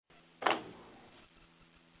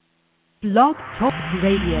Blog Talk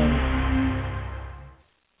Radio.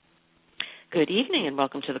 Good evening and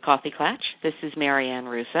welcome to the Coffee Clatch. This is Marianne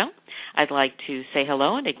Russo. I'd like to say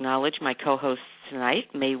hello and acknowledge my co-hosts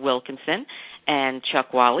tonight, Mae Wilkinson and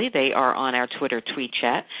Chuck Wally. They are on our Twitter tweet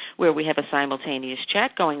chat where we have a simultaneous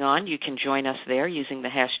chat going on. You can join us there using the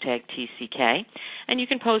hashtag TCK, and you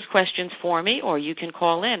can pose questions for me or you can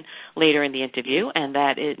call in later in the interview, and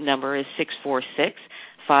that number is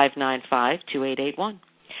 646-595-2881.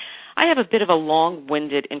 I have a bit of a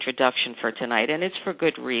long-winded introduction for tonight, and it's for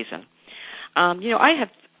good reason. I have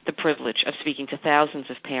the privilege of speaking to thousands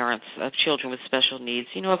of parents of children with special needs,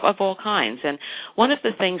 of all kinds. And one of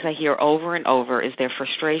the things I hear over and over is their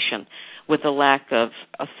frustration with the lack of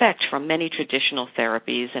effect from many traditional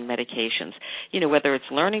therapies and medications, whether it's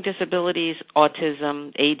learning disabilities,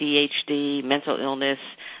 autism, ADHD, mental illness,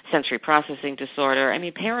 sensory processing disorder.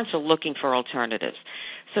 Parents are looking for alternatives.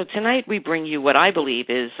 So tonight we bring you what I believe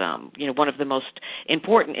is, one of the most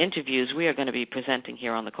important interviews we are going to be presenting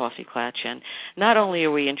here on the Coffee Clatch. And not only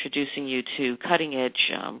are we introducing you to cutting-edge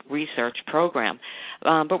research program,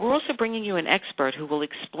 but we're also bringing you an expert who will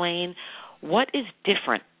explain what is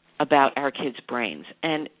different about our kids' brains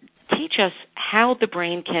and teach us how the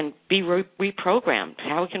brain can be reprogrammed,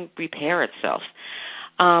 how it can repair itself.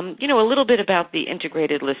 A little bit about the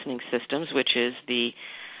integrated listening systems, which is the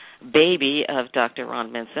baby of Dr.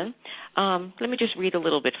 Ron Minson. Let me just read a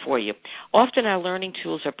little bit for you. Often our learning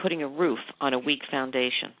tools are putting a roof on a weak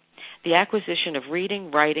foundation. The acquisition of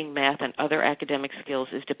reading, writing, math, and other academic skills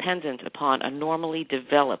is dependent upon a normally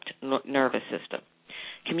developed nervous system.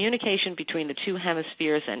 Communication between the two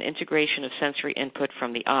hemispheres and integration of sensory input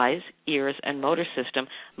from the eyes, ears, and motor system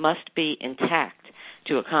must be intact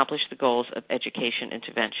to accomplish the goals of education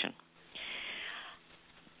intervention.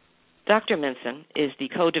 Dr. Minson is the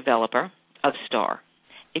co-developer of STAR.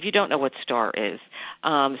 If you don't know what STAR is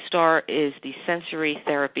the Sensory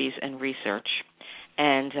Therapies and Research,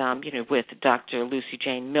 and with Dr. Lucy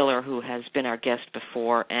Jane Miller, who has been our guest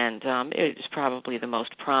before, and it is probably the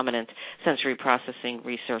most prominent sensory processing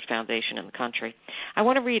research foundation in the country. I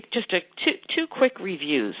want to read just two quick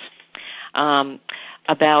reviews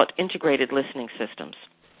about integrated listening systems.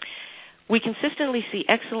 We consistently see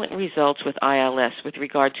excellent results with ILS with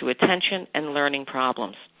regard to attention and learning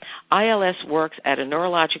problems. ILS works at a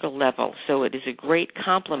neurological level, so it is a great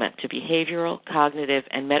complement to behavioral, cognitive,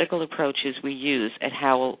 and medical approaches we use at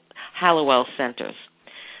Hallowell Centers.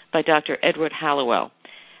 By Dr. Edward Hallowell,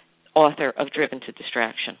 author of Driven to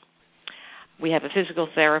Distraction. We have a physical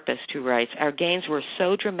therapist who writes, our gains were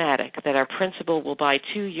so dramatic that our principal will buy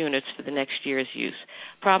 2 units for the next year's use.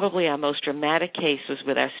 Probably our most dramatic case was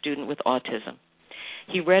with our student with autism.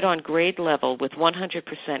 He read on grade level with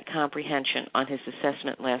 100% comprehension on his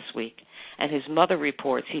assessment last week, and his mother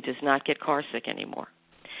reports he does not get car sick anymore.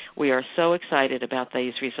 We are so excited about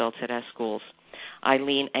these results at our schools.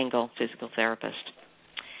 Eileen Engel, physical therapist.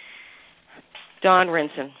 Don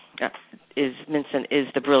Minson is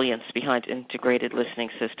the brilliance behind integrated listening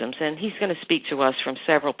systems, and he's going to speak to us from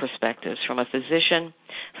several perspectives, from a physician,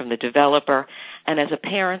 from the developer, and as a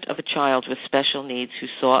parent of a child with special needs who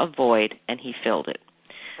saw a void and he filled it.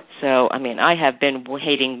 So, I have been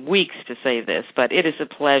waiting weeks to say this, but it is a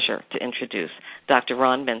pleasure to introduce Dr.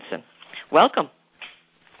 Ron Minson. Welcome.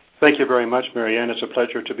 Thank you very much, Marianne. It's a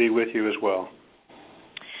pleasure to be with you as well.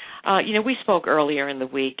 We spoke earlier in the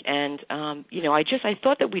week, and, I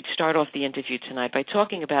thought that we'd start off the interview tonight by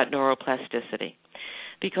talking about neuroplasticity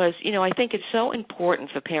because, I think it's so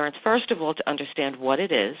important for parents, first of all, to understand what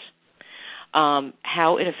it is,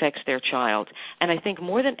 how it affects their child, and I think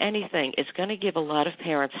more than anything, it's going to give a lot of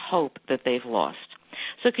parents hope that they've lost.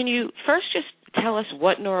 So can you first just tell us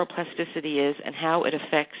what neuroplasticity is and how it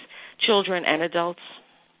affects children and adults?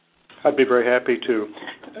 I'd be very happy to.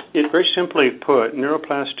 Very simply put,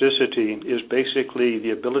 neuroplasticity is basically the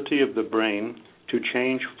ability of the brain to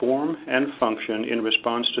change form and function in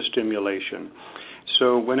response to stimulation.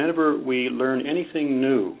 So whenever we learn anything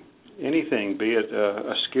new, anything, be it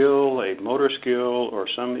a skill, a motor skill, or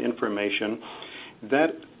some information,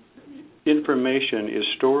 that information is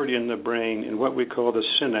stored in the brain in what we call the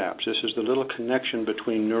synapse. This is the little connection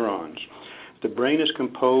between neurons. The brain is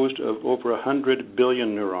composed of over 100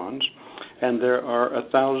 billion neurons, and there are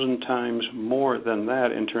 1,000 times more than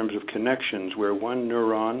that in terms of connections, where one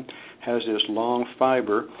neuron has this long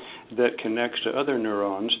fiber that connects to other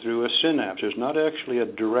neurons through a synapse. There's not actually a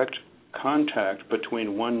direct contact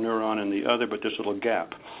between one neuron and the other, but this little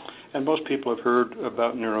gap. And most people have heard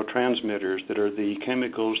about neurotransmitters that are the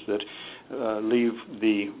chemicals that leave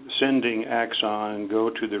the sending axon and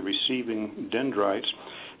go to the receiving dendrites.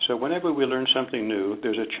 So whenever we learn something new,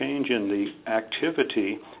 there's a change in the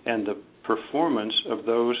activity and the performance of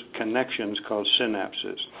those connections called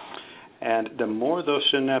synapses. And the more those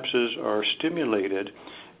synapses are stimulated,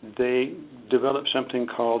 they develop something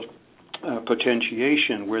called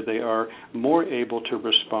potentiation, where they are more able to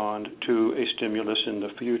respond to a stimulus in the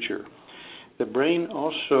future. The brain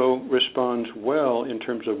also responds well in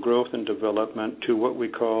terms of growth and development to what we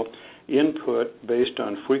call input based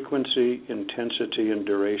on frequency, intensity, and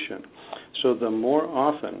duration. So the more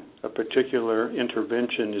often a particular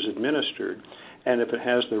intervention is administered, and if it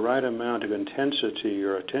has the right amount of intensity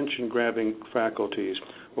or attention-grabbing faculties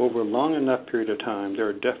over a long enough period of time, there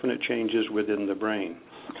are definite changes within the brain.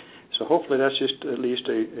 So hopefully that's just at least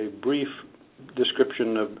a brief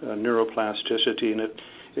description of neuroplasticity, and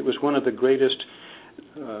it was one of the greatest,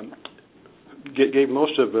 gave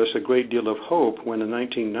most of us a great deal of hope when in the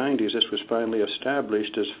 1990s this was finally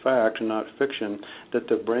established as fact, not fiction, that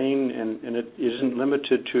the brain, and it isn't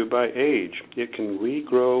limited to by age. It can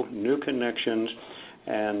regrow new connections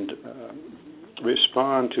and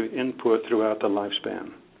respond to input throughout the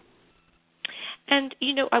lifespan. And,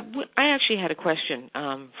 I actually had a question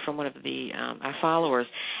from one of our followers,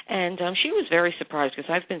 and she was very surprised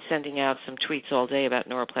because I've been sending out some tweets all day about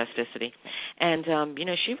neuroplasticity. And,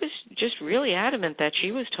 she was just really adamant that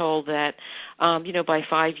she was told that, by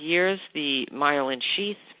 5 years the myelin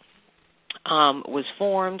sheath was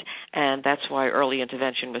formed, and that's why early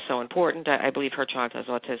intervention was so important. I believe her child has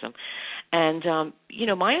autism. And,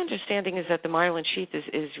 my understanding is that the myelin sheath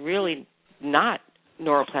is really not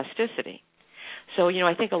neuroplasticity. So,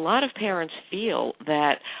 I think a lot of parents feel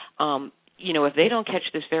that, if they don't catch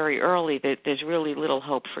this very early, that there's really little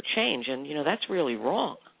hope for change. And, that's really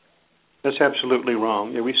wrong. That's absolutely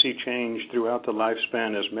wrong. We see change throughout the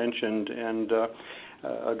lifespan, as mentioned, and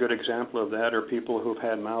a good example of that are people who've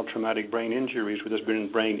had mild traumatic brain injuries where there's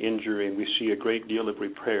been brain injury, and we see a great deal of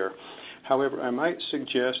repair. However, I might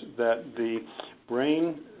suggest that the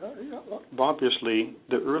brain, obviously,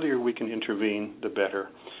 the earlier we can intervene, the better.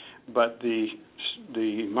 But the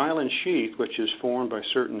myelin sheath, which is formed by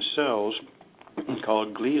certain cells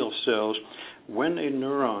called glial cells, when a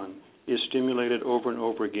neuron is stimulated over and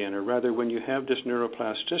over again, or rather when you have this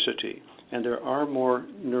neuroplasticity, and there are more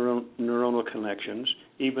neuronal connections,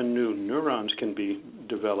 even new neurons can be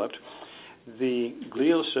developed, the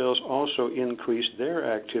glial cells also increase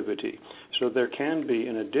their activity. So there can be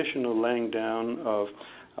an additional laying down of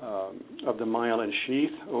the myelin sheath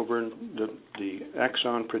over the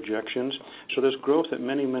axon projections. So there's growth at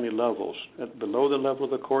many, many levels, below the level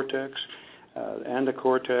of the cortex and the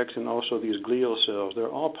cortex, and also these glial cells. They're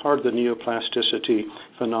all part of the neoplasticity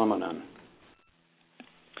phenomenon.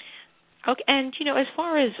 Okay, and, as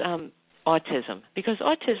far as autism, because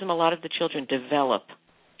autism, a lot of the children develop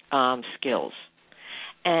skills,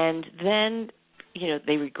 and then,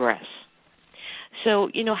 they regress. So,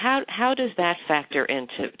 how does that factor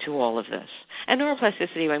into all of this? And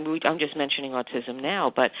neuroplasticity, I'm just mentioning autism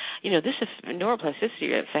now, but,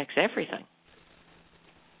 neuroplasticity affects everything.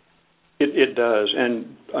 It does,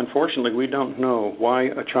 and unfortunately we don't know why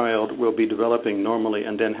a child will be developing normally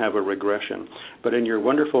and then have a regression. But in your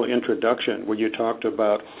wonderful introduction where you talked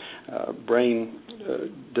about brain,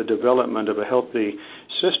 the development of a healthy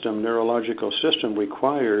system, neurological system,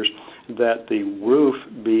 requires that the roof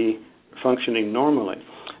be functioning normally.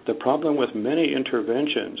 The problem with many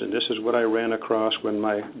interventions, and this is what I ran across when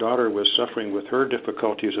my daughter was suffering with her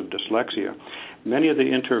difficulties of dyslexia, many of the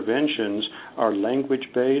interventions are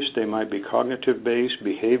language-based, they might be cognitive-based,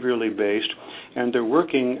 behaviorally based, and they're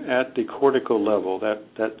working at the cortical level,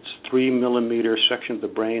 that's 3-millimeter section of the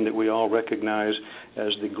brain that we all recognize as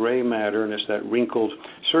the gray matter, and it's that wrinkled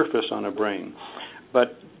surface on a brain.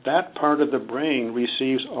 But that part of the brain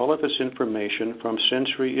receives all of its information from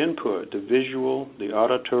sensory input, the visual, the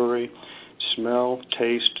auditory, smell,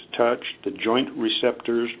 taste, touch, the joint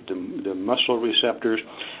receptors, the muscle receptors.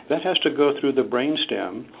 That has to go through the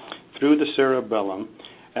brainstem, through the cerebellum,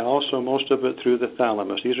 and also most of it through the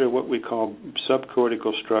thalamus. These are what we call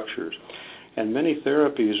sub-cortical structures. And many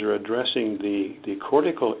therapies are addressing the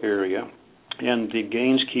cortical area, and the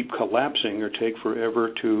gains keep collapsing or take forever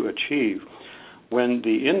to achieve. When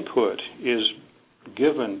the input is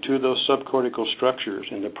given to those subcortical structures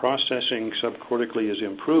and the processing subcortically is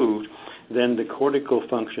improved, then the cortical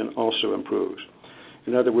function also improves.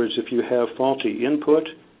 In other words, if you have faulty input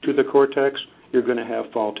to the cortex, you're going to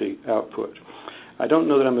have faulty output. I don't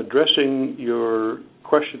know that I'm addressing your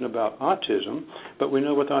question about autism, but we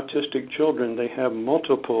know with autistic children they have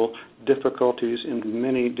multiple difficulties in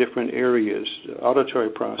many different areas: auditory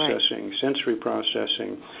processing, sensory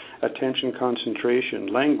processing, attention concentration.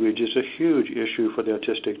 Language is a huge issue for the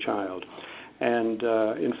autistic child. And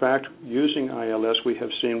in fact, using ILS, we have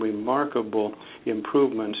seen remarkable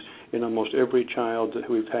improvements in almost every child that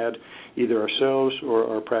we've had either ourselves or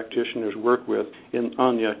our practitioners work with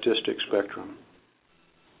on the autistic spectrum.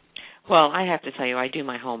 Well, I have to tell you, I do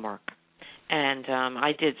my homework, and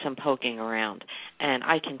I did some poking around, and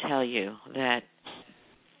I can tell you that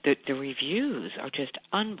the reviews are just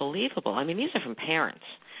unbelievable. I mean, these are from parents.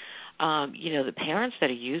 The parents that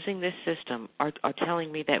are using this system are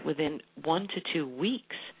telling me that within 1 to 2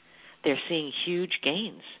 weeks, they're seeing huge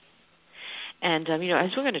gains. And,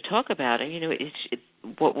 as we're going to talk about it,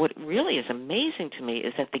 what really is amazing to me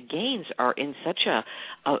is that the gains are in such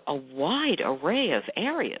a wide array of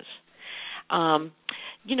areas.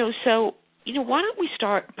 So why don't we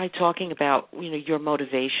start by talking about, your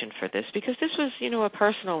motivation for this? Because this was, a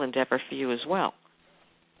personal endeavor for you as well.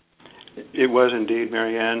 It was indeed,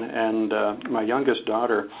 Marianne, and my youngest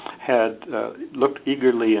daughter had looked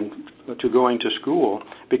eagerly into going to school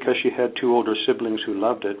because she had 2 older siblings who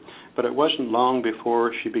loved it. But it wasn't long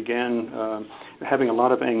before she began having a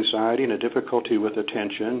lot of anxiety and a difficulty with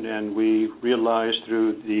attention, and we realized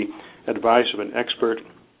through the advice of an expert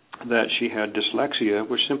that she had dyslexia,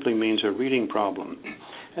 which simply means a reading problem.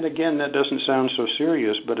 And again, that doesn't sound so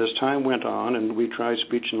serious, but as time went on and we tried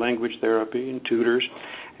speech and language therapy and tutors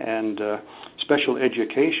and special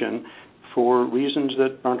education for reasons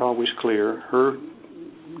that aren't always clear, her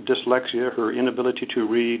dyslexia, her inability to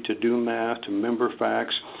read, to do math, to remember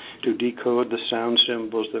facts, to decode the sound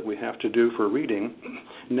symbols that we have to do for reading,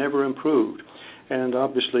 never improved. And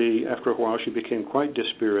obviously, after a while, she became quite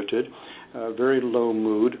dispirited, very low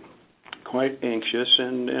mood, quite anxious,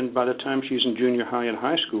 and by the time she's in junior high and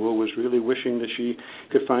high school, was really wishing that she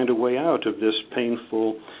could find a way out of this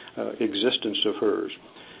painful existence of hers.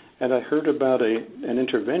 And I heard about an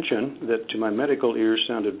intervention that to my medical ears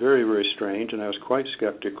sounded very, very strange, and I was quite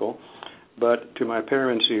skeptical. But to my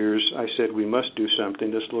parents' ears, I said, we must do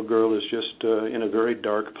something. This little girl is just in a very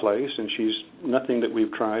dark place, and nothing that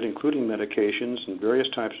we've tried, including medications and various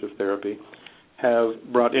types of therapy, have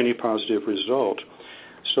brought any positive result.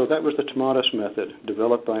 So that was the Tomatis method,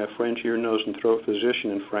 developed by a French ear, nose, and throat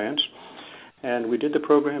physician in France. And we did the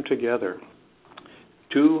program together.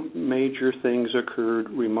 2 major things occurred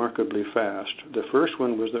remarkably fast. The first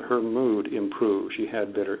one was that her mood improved. She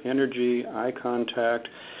had better energy, eye contact.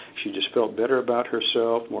 She just felt better about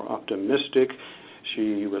herself, more optimistic.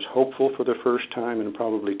 She was hopeful for the first time in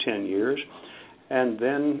probably 10 years. And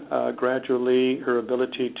then gradually her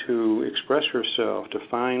ability to express herself, to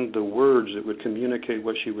find the words that would communicate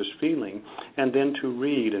what she was feeling, and then to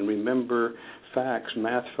read and remember facts,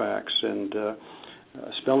 math facts, and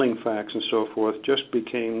spelling facts and so forth, just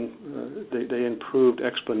became, they improved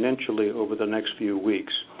exponentially over the next few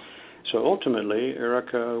weeks. So ultimately,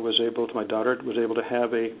 my daughter was able to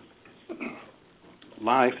have a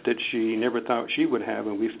life that she never thought she would have,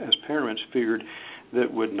 and we as parents feared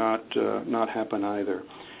that would not happen either.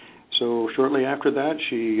 So shortly after that,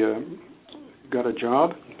 she got a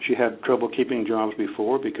job. She had trouble keeping jobs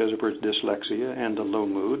before because of her dyslexia and the low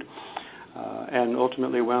mood, and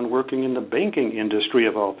ultimately wound working in the banking industry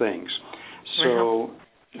of all things. So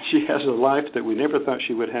she has a life that we never thought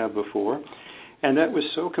she would have before. And that was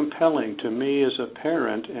so compelling to me as a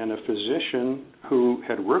parent and a physician who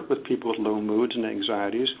had worked with people with low moods and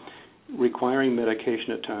anxieties, requiring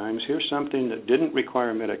medication at times. Here's something that didn't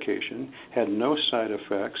require medication, had no side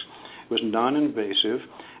effects, was non-invasive,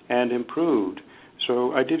 and improved.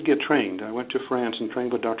 So I did get trained. I went to France and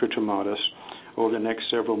trained with Dr. Tomatis over the next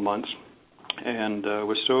several months, and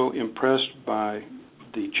was so impressed by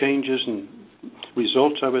the changes and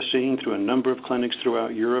results I was seeing through a number of clinics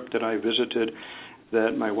throughout Europe that I visited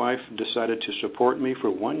that my wife decided to support me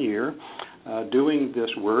for 1 year doing this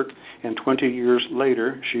work, and 20 years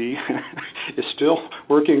later she is still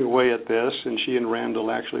working away at this, and she and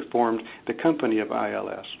Randall actually formed the company of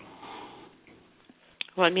ILS.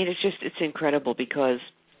 Well, I mean, it's incredible because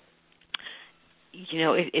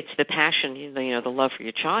it's the passion, the love for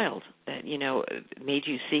your child that, made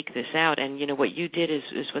you seek this out. And, what you did is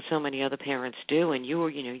what so many other parents do. And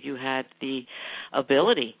you had the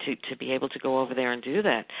ability to be able to go over there and do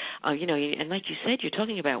that. And like you said, you're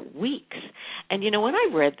talking about weeks. And, when I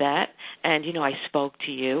read that and, I spoke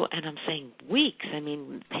to you and I'm saying weeks, I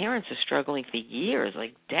mean, parents are struggling for years,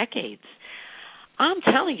 like decades. I'm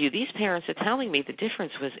telling you, these parents are telling me the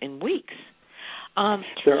difference was in weeks.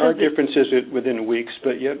 There are differences within weeks,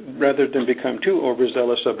 but yet rather than become too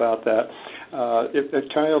overzealous about that, if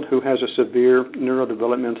a child who has a severe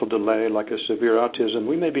neurodevelopmental delay, like a severe autism,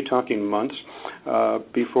 we may be talking months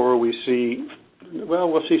before we see,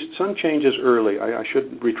 we'll see some changes early. I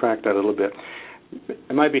should retract that a little bit.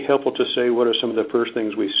 it might be helpful to say what are some of the first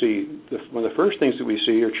things we see. One of the first things that we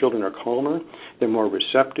see are children are calmer, they're more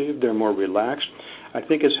receptive, they're more relaxed. I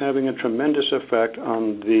think it's having a tremendous effect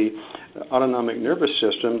on the autonomic nervous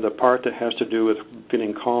system, the part that has to do with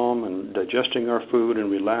feeling calm and digesting our food and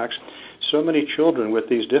relaxed. So many children with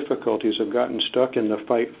these difficulties have gotten stuck in the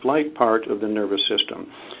fight-flight part of the nervous system,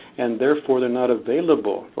 and therefore they're not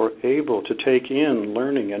available or able to take in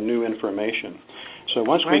learning and new information. So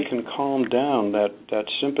once we can calm down that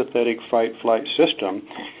sympathetic fight-flight system,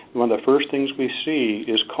 one of the first things we see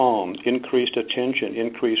is calm, increased attention,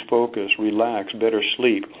 increased focus, relax, better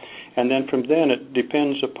sleep. And then from then it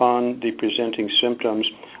depends upon the presenting symptoms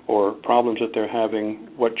or problems that they're having,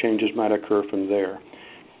 what changes might occur from there.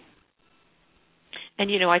 And,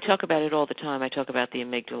 I talk about it all the time. I talk about the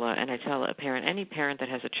amygdala, and I tell any parent that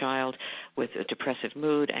has a child with a depressive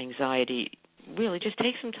mood, anxiety, really just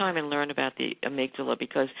take some time and learn about the amygdala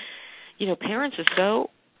because, parents are so,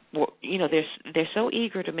 they're so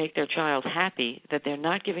eager to make their child happy that they're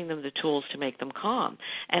not giving them the tools to make them calm.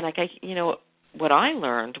 And, what I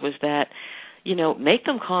learned was that, make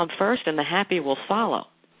them calm first and the happy will follow.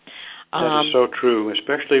 That is so true,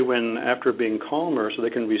 especially when after being calmer, so they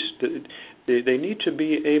can they need to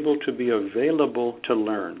be able to be available to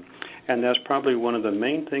learn. And that's probably one of the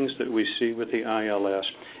main things that we see with the ILS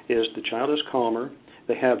is the child is calmer,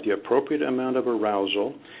 they have the appropriate amount of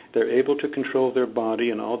arousal, they're able to control their body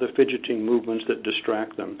and all the fidgeting movements that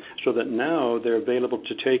distract them, so that now they're available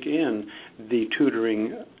to take in the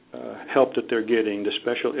tutoring help that they're getting, the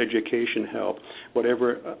special education help,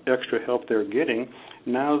 whatever extra help they're getting,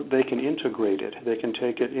 now they can integrate it. They can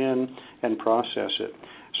take it in and process it.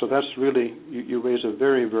 So that's really, you raise a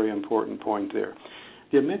very, very important point there.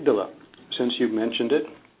 The amygdala, since you've mentioned it,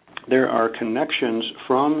 there are connections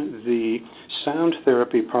from the sound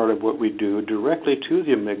therapy part of what we do directly to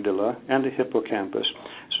the amygdala and the hippocampus,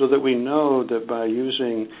 so that we know that by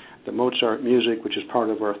using the Mozart music, which is part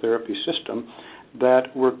of our therapy system, that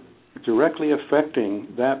we're directly affecting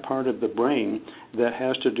that part of the brain that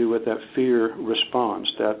has to do with that fear response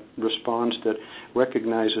that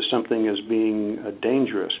recognizes something as being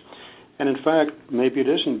dangerous. And in fact, maybe it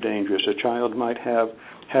isn't dangerous. A child might have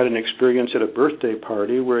had an experience at a birthday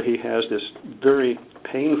party where he has this very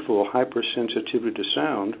painful hypersensitivity to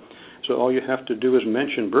sound, so all you have to do is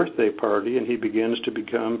mention birthday party and he begins to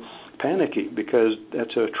become panicky because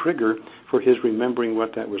that's a trigger for his remembering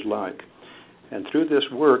what that was like. And through this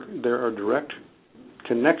work, there are direct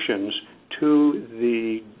connections to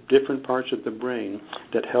the different parts of the brain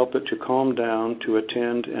that help it to calm down, to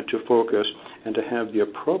attend, and to focus, and to have the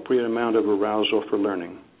appropriate amount of arousal for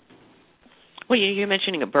learning. Well, you're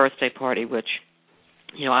mentioning a birthday party, which,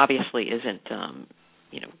 obviously isn't,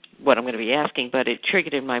 what I'm going to be asking, but it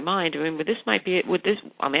triggered in my mind. I mean, would this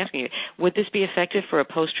be effective for a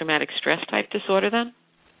post-traumatic stress type disorder then?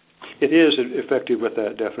 It is effective with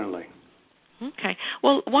that, definitely. Okay.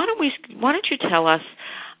 Well, why don't you tell us,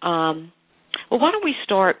 why don't we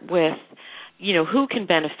start with, who can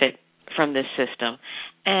benefit from this system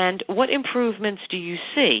and what improvements do you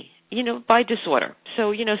see, by disorder?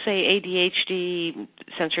 So, say ADHD,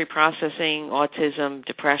 sensory processing, autism,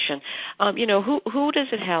 depression, who does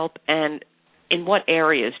it help and in what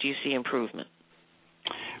areas do you see improvement?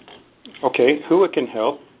 Okay, who it can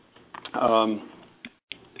help.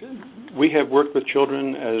 We have worked with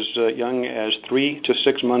children as young as 3 to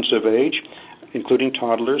 6 months of age, including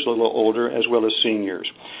toddlers, a little older, as well as seniors.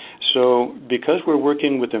 So because we're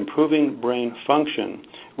working with improving brain function,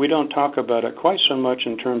 we don't talk about it quite so much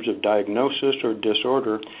in terms of diagnosis or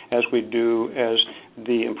disorder as we do as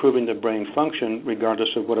the improving the brain function regardless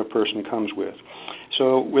of what a person comes with.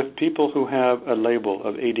 So with people who have a label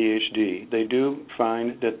of ADHD, they do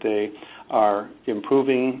find that they are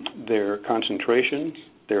improving their concentration,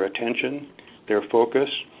 their attention, their focus,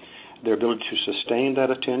 their ability to sustain that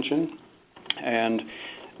attention, and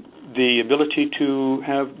the ability to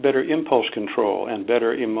have better impulse control and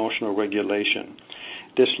better emotional regulation.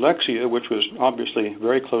 Dyslexia, which was obviously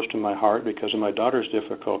very close to my heart because of my daughter's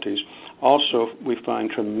difficulties, also we find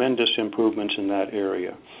tremendous improvements in that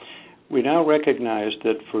area. We now recognize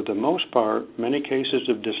that for the most part, many cases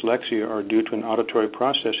of dyslexia are due to an auditory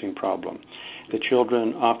processing problem. The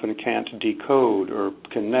children often can't decode or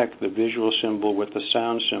connect the visual symbol with the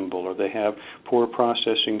sound symbol, or they have poor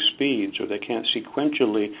processing speeds, or they can't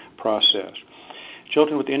sequentially process.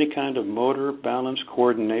 Children with any kind of motor, balance,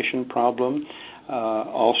 coordination problem,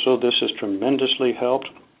 also this is tremendously helped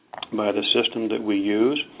by the system that we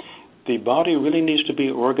use. The body really needs to be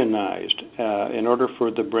organized in order for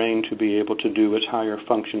the brain to be able to do its higher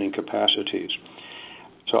functioning capacities.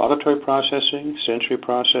 So auditory processing, sensory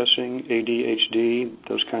processing, ADHD,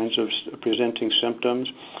 those kinds of presenting symptoms,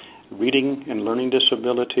 reading and learning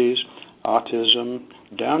disabilities, autism,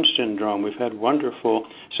 Down syndrome. We've had wonderful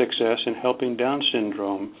success in helping Down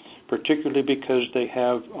syndrome, particularly because they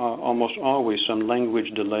have almost always some language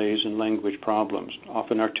delays and language problems,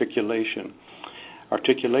 often articulation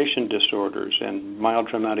disorders, and mild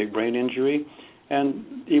traumatic brain injury, and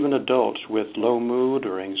even adults with low mood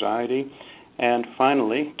or anxiety. And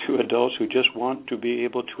finally, to adults who just want to be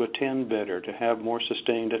able to attend better, to have more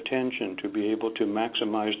sustained attention, to be able to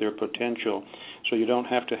maximize their potential, so you don't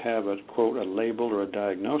have to have a, quote, a label or a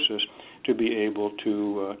diagnosis to be able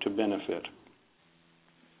to benefit.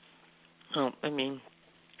 Oh, I mean,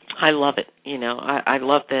 I love it. I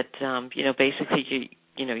love that. Basically,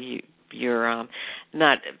 you're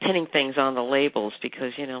not pinning things on the labels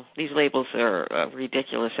because these labels are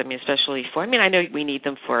ridiculous. I mean, especially for. I mean, I know we need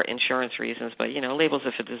them for insurance reasons, but labels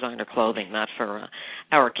are for designer clothing, not for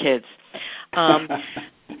our kids. I've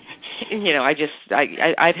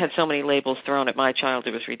had so many labels thrown at my child;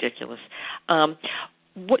 it was ridiculous.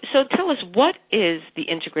 So tell us, what is the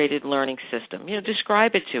integrated learning system?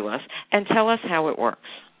 Describe it to us and tell us how it works.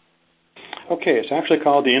 Okay, it's actually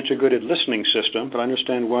called the integrated listening system, but I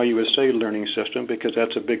understand why you would say learning system because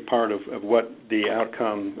that's a big part of what the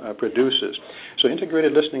outcome produces. So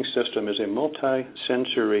integrated listening system is a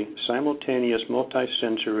simultaneous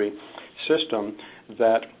multi-sensory system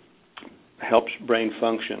that helps brain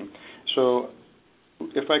function. So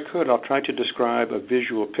if I could, I'll try to describe a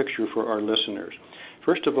visual picture for our listeners.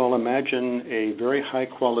 First of all, imagine a very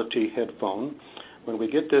high-quality headphone. When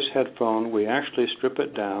we get this headphone, we actually strip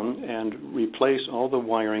it down and replace all the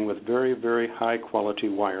wiring with very, very high-quality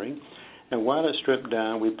wiring. And while it's stripped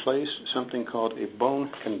down, we place something called a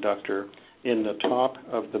bone conductor in the top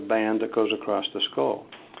of the band that goes across the skull.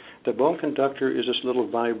 The bone conductor is this little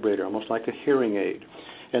vibrator, almost like a hearing aid,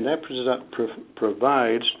 and that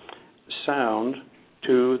provides sound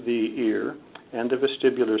to the ear and the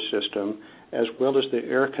vestibular system, as well as the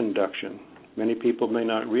air conduction. Many people may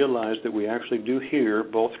not realize that we actually do hear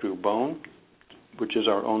both through bone, which is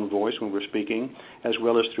our own voice when we're speaking, as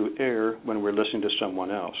well as through air when we're listening to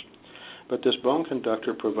someone else. But this bone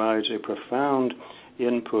conductor provides a profound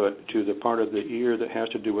input to the part of the ear that has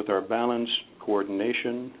to do with our balance,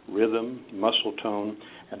 coordination, rhythm, muscle tone,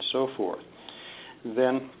 and so forth.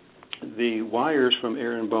 Then the wires from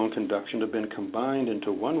air and bone conduction have been combined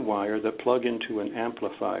into one wire that plug into an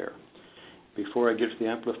amplifier. Before I get to the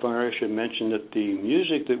amplifier, I should mention that the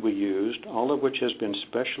music that we used, all of which has been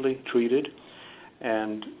specially treated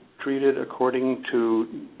and treated according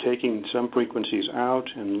to taking some frequencies out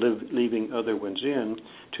and leaving other ones in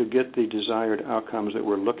to get the desired outcomes that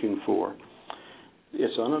we're looking for.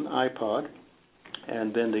 It's on an iPod,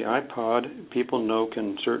 and then the iPod, people know,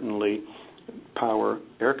 can certainly power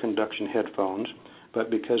air conduction headphones, but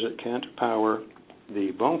because it can't power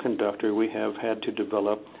the bone conductor, we have had to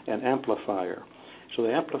develop an amplifier. So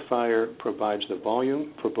the amplifier provides the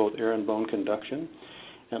volume for both air and bone conduction,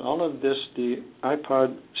 and all of this, the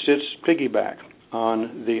iPod sits piggyback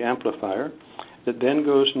on the amplifier that then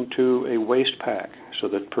goes into a waist pack. So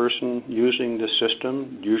the person using the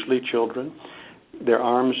system, usually children, their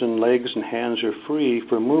arms and legs and hands are free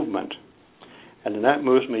for movement. And then that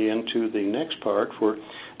moves me into the next part. For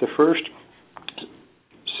the first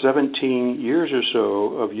 17 years or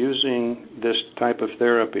so of using this type of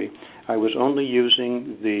therapy, I was only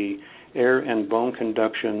using the air and bone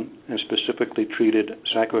conduction and specifically treated,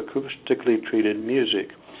 psychoacoustically treated music.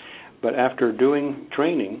 But after doing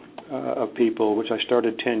training of people, which I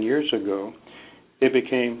started 10 years ago, it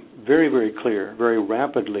became very, very clear, very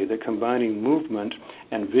rapidly, that combining movement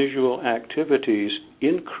and visual activities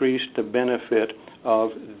increased the benefit of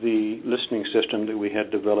the listening system that we had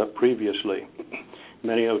developed previously.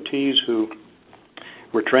 Many OTs who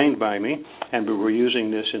were trained by me and who were using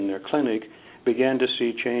this in their clinic began to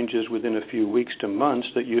see changes within a few weeks to months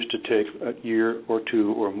that used to take a year or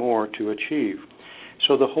two or more to achieve.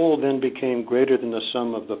 So the whole then became greater than the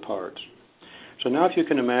sum of the parts. So now if you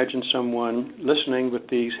can imagine someone listening with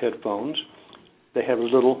these headphones, they have a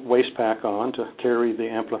little waist pack on to carry the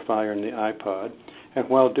amplifier and the iPod, and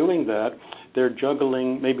while doing that, they're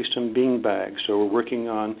juggling maybe some bean bags. So we're working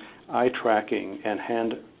on eye tracking and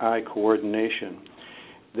hand-eye coordination.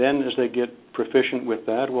 Then as they get proficient with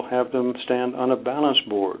that, we'll have them stand on a balance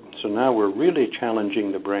board. So now we're really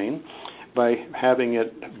challenging the brain by having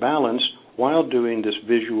it balanced while doing this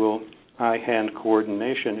visual eye-hand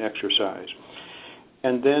coordination exercise.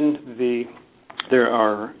 And then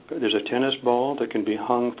there's a tennis ball that can be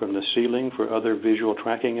hung from the ceiling for other visual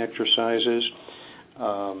tracking exercises.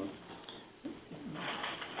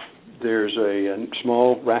 There's a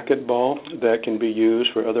small racquetball that can be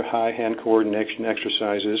used for other high hand coordination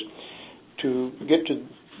exercises. To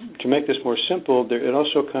make this more simple, it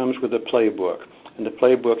also comes with a playbook. And the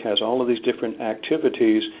playbook has all of these different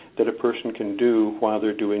activities that a person can do while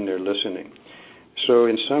they're doing their listening. So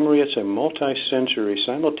in summary, it's a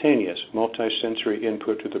simultaneous multisensory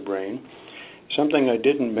input to the brain. Something I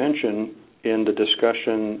didn't mention in the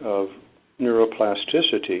discussion of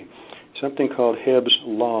neuroplasticity, something called Hebb's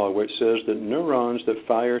law, which says that neurons that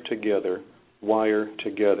fire together wire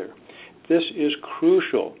together. This is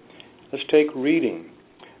crucial. Let's take reading.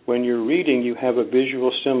 When you're reading, you have a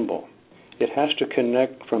visual symbol. It has to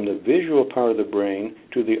connect from the visual part of the brain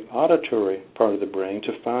to the auditory part of the brain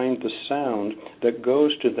to find the sound that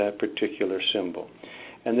goes to that particular symbol.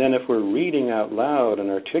 And then if we're reading out loud and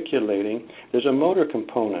articulating, there's a motor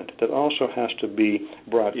component that also has to be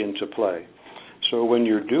brought into play. So when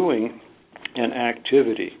you're doing an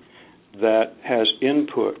activity that has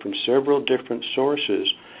input from several different sources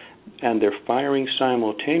and they're firing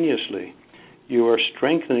simultaneously, you are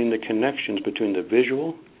strengthening the connections between the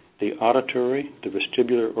visual, the auditory, the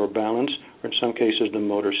vestibular or balance, or in some cases the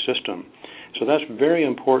motor system. So that's very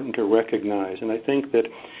important to recognize, and I think that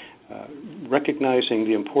recognizing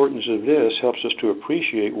the importance of this helps us to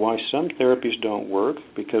appreciate why some therapies don't work,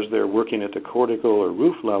 because they're working at the cortical or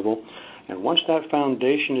roof level, and once that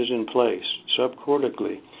foundation is in place,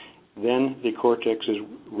 sub-cortically, then the cortex is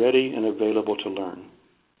ready and available to learn.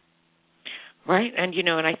 Right, and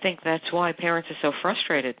and I think that's why parents are so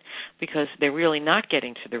frustrated, because they're really not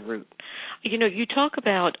getting to the root. You talk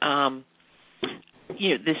about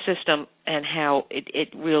the system and how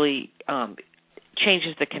it really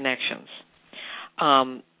changes the connections.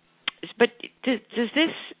 But does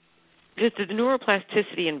the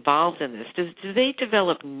neuroplasticity involved in this? Do they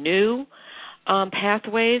develop new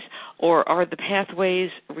pathways, or are the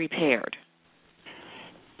pathways repaired?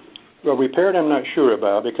 Well, repaired I'm not sure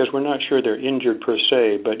about, because we're not sure they're injured per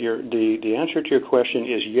se, but the answer to your question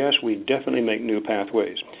is yes, we definitely make new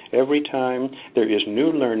pathways. Every time there is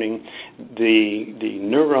new learning, the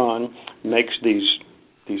neuron makes they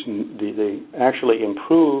actually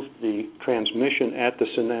improve the transmission at the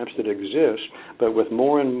synapse that exists, but with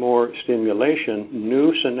more and more stimulation,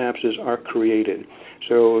 new synapses are created.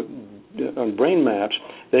 So on brain maps,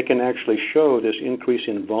 they can actually show this increase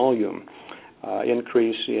in volume,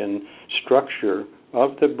 increase in structure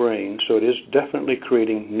of the brain, so it is definitely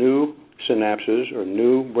creating new synapses or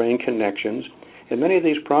new brain connections. And many of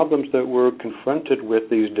these problems that we're confronted with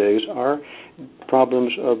these days are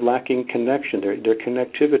problems of lacking connection. They're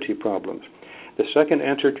connectivity problems. The second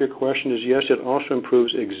answer to your question is yes, it also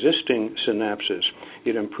improves existing synapses.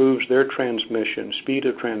 It improves their transmission, speed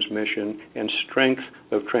of transmission, and strength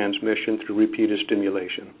of transmission through repeated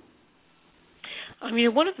stimulation.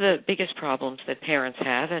 One of the biggest problems that parents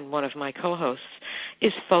have, and one of my co-hosts,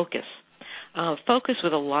 is focus. Focus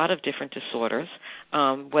with a lot of different disorders,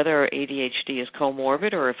 whether ADHD is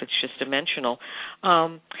comorbid or if it's just dimensional.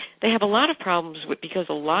 They have a lot of problems because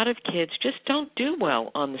a lot of kids just don't do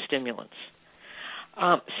well on the stimulants.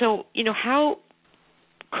 So, how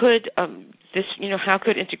could how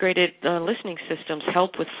could integrated listening systems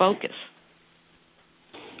help with focus?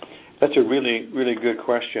 That's a really, really good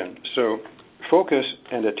question. So focus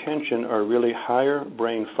and attention are really higher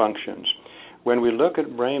brain functions. When we look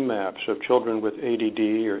at brain maps of children with ADD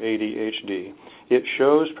or ADHD, it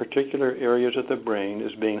shows particular areas of the brain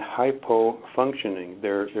as being hypo-functioning.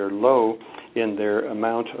 They're low in their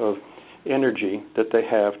amount of energy that they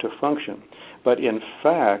have to function. But in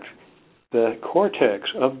fact, the cortex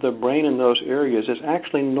of the brain in those areas is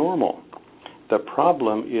actually normal. The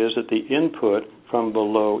problem is that the input from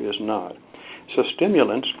below is not. So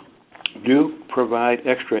stimulants do provide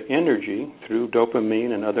extra energy through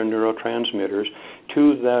dopamine and other neurotransmitters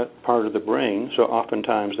to that part of the brain, so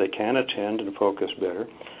oftentimes they can attend and focus better.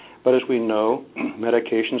 But as we know,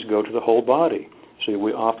 medications go to the whole body. So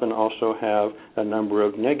we often also have a number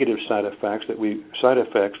of negative side effects that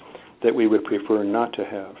we would prefer not to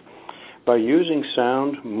have. By using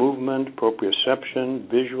sound, movement,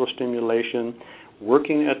 proprioception, visual stimulation,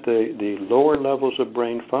 working at the lower levels of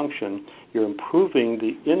brain function, you're improving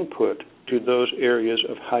the input to those areas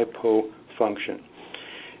of hypofunction.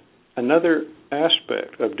 Another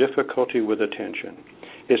aspect of difficulty with attention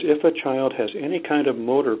is if a child has any kind of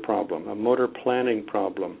motor problem, a motor planning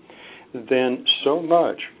problem, then so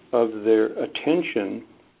much of their attention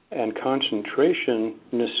and concentration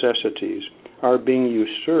necessities are being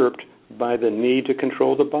usurped by the need to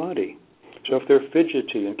control the body. So if they're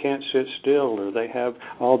fidgety and can't sit still, or they have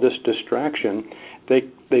all this distraction,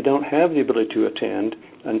 they don't have the ability to attend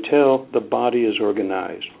until the body is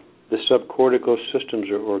organized. the sub-cortical systems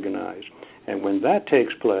are organized. And when that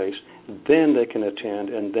takes place, then they can attend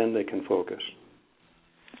and then they can focus.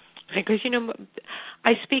 Because,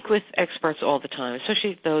 I speak with experts all the time,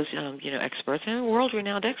 especially those, experts and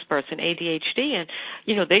world-renowned experts in ADHD, and,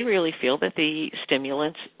 they really feel that the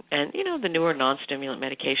stimulants and, the newer non-stimulant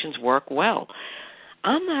medications work well.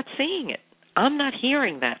 I'm not seeing it. I'm not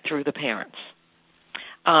hearing that through the parents.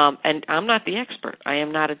 And I'm not the expert. I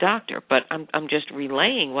am not a doctor, but I'm just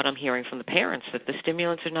relaying what I'm hearing from the parents, that the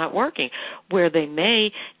stimulants are not working. Where they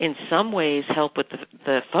may, in some ways, help with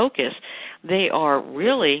the focus, they are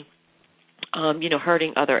really,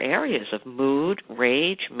 hurting other areas of mood,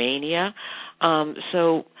 rage, mania.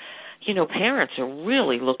 So, parents are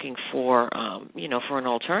really looking for, for an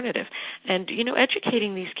alternative. And,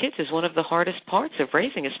 educating these kids is one of the hardest parts of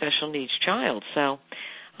raising a special needs child. So,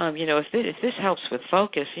 if this helps with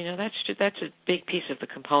focus, that's a big piece of the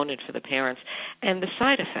component for the parents. And the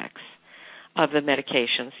side effects of the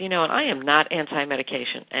medications, and I am not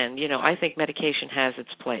anti-medication, and, I think medication has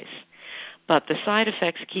its place. But the side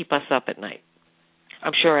effects keep us up at night.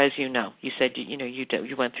 I'm sure, as you know, you said,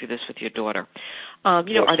 you went through this with your daughter.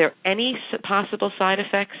 Yes. Are there any possible side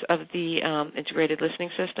effects of the integrated listening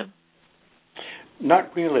system?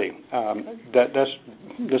 Not really.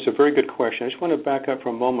 That's a very good question. I just want to back up for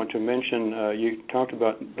a moment to mention you talked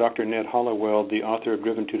about Dr. Ned Hollowell, the author of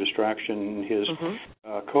Driven to Distraction, and his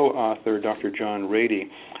co-author, Dr. John Rady.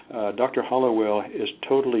 Dr. Hollowell is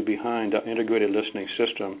totally behind the integrated listening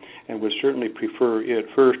system and would certainly prefer it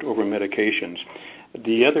first over medications.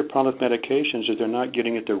 The other problem with medications is they're not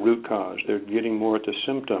getting at the root cause. They're getting more at the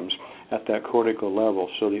symptoms at that cortical level.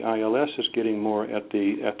 So the ILS is getting more at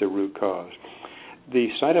the root cause. The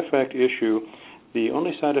side effect issue, the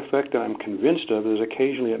only side effect that I'm convinced of is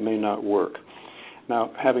occasionally it may not work.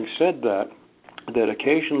 Now, having said that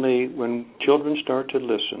occasionally when children start to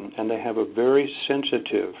listen and they have a very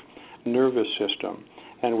sensitive nervous system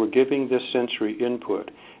and we're giving this sensory input,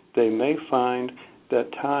 they may find at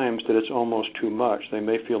times that it's almost too much. They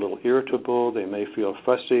may feel a little irritable, they may feel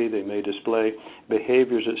fussy, they may display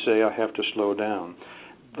behaviors that say, I have to slow down.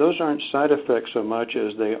 Those aren't side effects so much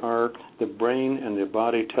as they are the brain and the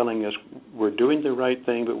body telling us we're doing the right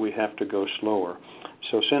thing, but we have to go slower.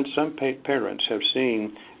 So since some parents have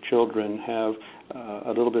seen children have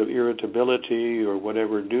a little bit of irritability or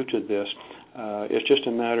whatever due to this, it's just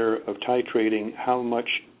a matter of titrating how much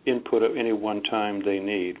input at any one time they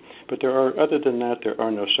need. But other than that, there are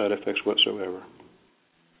no side effects whatsoever.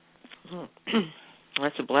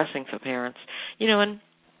 That's a blessing for parents. And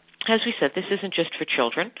as we said, this isn't just for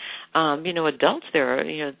children. Adults,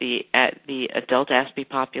 the adult ASPE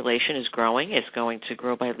population is growing. It's going to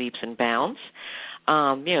grow by leaps and bounds.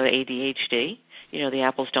 The ADHD, the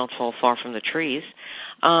apples don't fall far from the trees.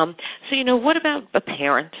 So, what about a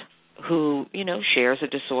parent who, shares a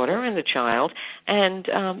disorder in the child and,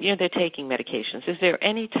 they're taking medications? Is there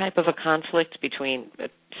any type of a conflict between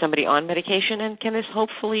somebody on medication, and can this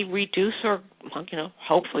hopefully reduce or,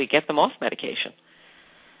 hopefully get them off medication?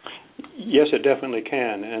 Yes, it definitely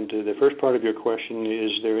can. And the first part of your question,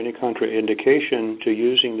 is there any contraindication to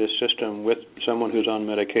using this system with someone who's on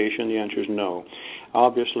medication? The answer is no.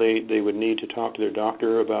 Obviously, they would need to talk to their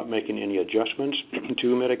doctor about making any adjustments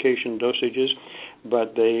to medication dosages,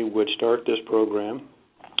 but they would start this program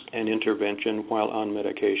and intervention while on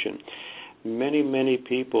medication. Many, many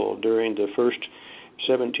people during the first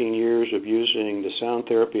 17 years of using the sound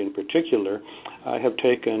therapy in particular, I have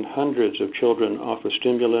taken hundreds of children off of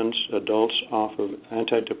stimulants, adults off of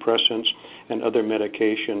antidepressants and other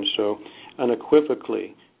medications. So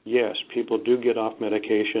unequivocally, yes, people do get off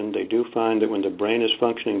medication. They do find that when the brain is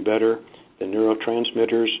functioning better, the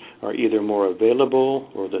neurotransmitters are either more available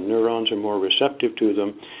or the neurons are more receptive to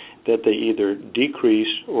them, that they either decrease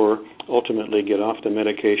or ultimately get off the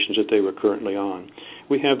medications that they were currently on.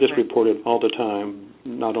 We have this reported all the time,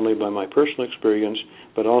 not only by my personal experience,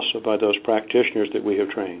 but also by those practitioners that we have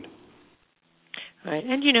trained. Right.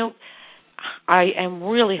 And, I am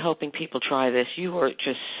really hoping people try this. You were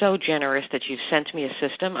just so generous that you've sent me a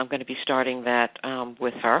system. I'm going to be starting that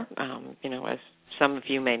with her. As some of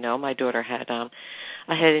you may know, my daughter had a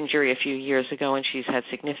head injury a few years ago, and she's had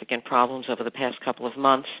significant problems over the past couple of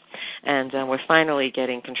months. And we're finally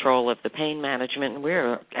getting control of the pain management, and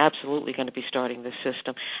we're absolutely going to be starting this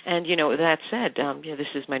system. And, that said, this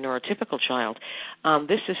is my neurotypical child.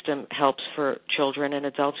 This system helps for children and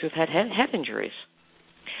adults who've had head injuries.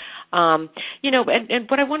 And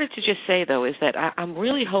what I wanted to just say, though, is that I'm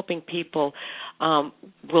really hoping people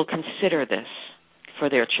will consider this for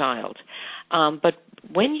their child. But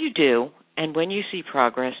when you do, And when you see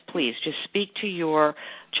progress, please just speak to your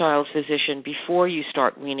child's physician before you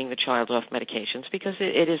start weaning the child off medications, because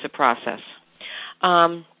it is a process.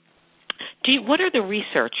 What are the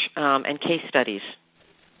research and case studies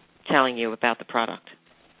telling you about the product?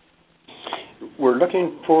 We're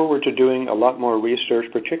looking forward to doing a lot more research,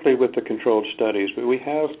 particularly with the controlled studies. But we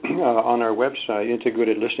have on our website,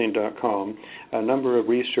 integratedlistening.com, a number of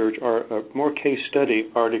research or more case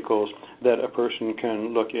study articles that a person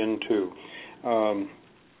can look into.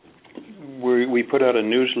 We put out a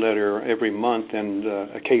newsletter every month and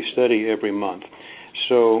a case study every month.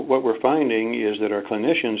 So what we're finding is that our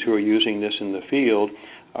clinicians who are using this in the field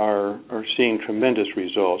are seeing tremendous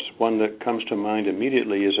results. One that comes to mind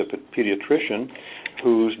immediately is a pediatrician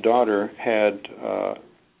whose daughter had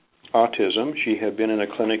autism. She had been in a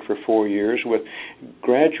clinic for 4 years with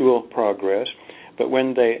gradual progress, but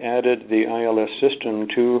when they added the ILS system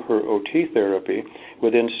to her OT therapy,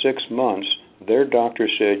 within 6 months, their doctor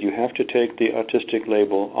said, you have to take the autistic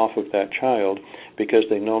label off of that child because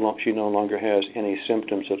she no longer has any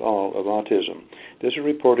symptoms at all of autism. This is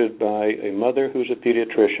reported by a mother who's a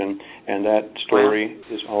pediatrician, and that story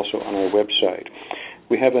is also on our website.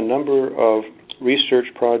 We have a number of research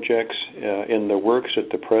projects in the works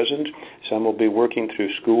at the present. Some will be working through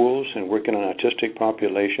schools and working on autistic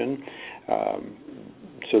population.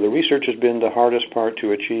 So the research has been the hardest part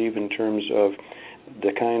to achieve in terms of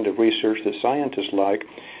the kind of research that scientists like.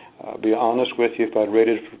 Be honest with you, if I'd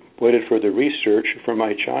waited for the research for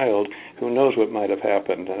my child, who knows what might have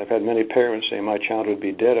happened. And I've had many parents say my child would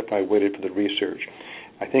be dead if I waited for the research.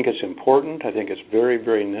 I think it's important. I think it's very,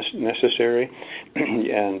 very necessary.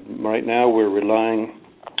 And right now we're relying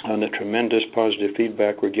on the tremendous positive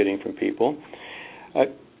feedback we're getting from people.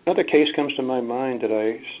 Another case comes to my mind that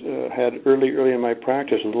I had early in my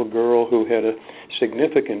practice, a little girl who had a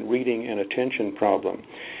significant reading and attention problem.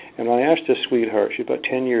 And when I asked this sweetheart, she's about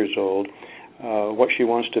 10 years old, what she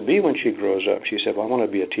wants to be when she grows up, she said, well, I want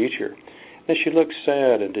to be a teacher. Then she looked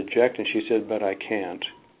sad and dejected, and she said, but I can't.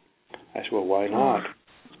 I said, well, why not?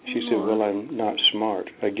 She said, well, I'm not smart.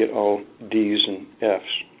 I get all D's and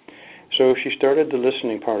F's. So she started the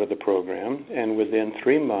listening part of the program, and within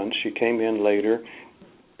 3 months, she came in later,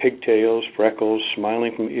 pigtails, freckles,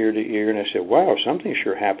 smiling from ear to ear, and I said, wow, something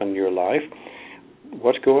sure happened in your life.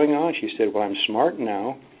 What's going on? She said, well, I'm smart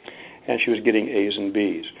now, and she was getting A's and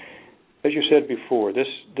B's. As you said before, this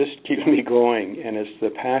keeps me going, and it's the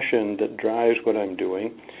passion that drives what I'm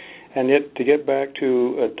doing. And yet, to get back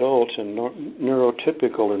to adults and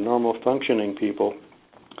neurotypical or normal functioning people,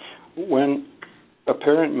 when a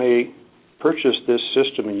parent may purchase this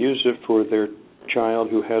system and use it for their child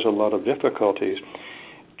who has a lot of difficulties,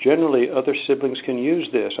 generally other siblings can use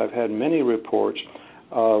this. I've had many reports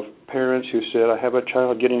of parents who said, I have a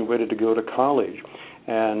child getting ready to go to college,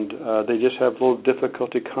 and they just have a little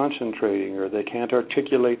difficulty concentrating, or they can't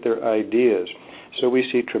articulate their ideas. So we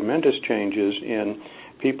see tremendous changes in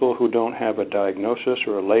people who don't have a diagnosis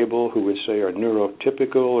or a label, who would say are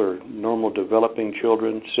neurotypical or normal developing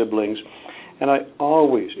children, siblings. And I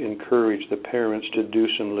always encourage the parents to do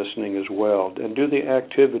some listening as well, and do the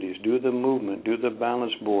activities, do the movement, do the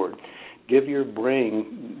balance board. Give your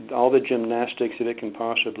brain all the gymnastics that it can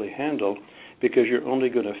possibly handle, because you're only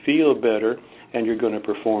going to feel better and you're going to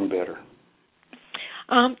perform better.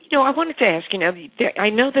 I wanted to ask, I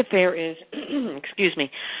know that there is, excuse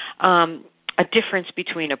me, a difference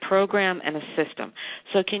between a program and a system.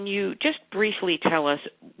 So can you just briefly tell us,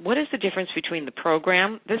 what is the difference between the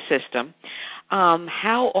program, the system?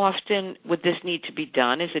 How often would this need to be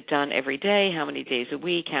done? Is it done every day? How many days a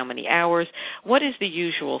week? How many hours? What is the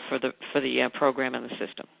usual for the program and the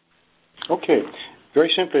system? Okay. Very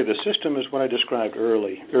simply, the system is what I described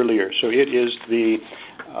earlier. So it is the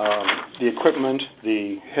equipment,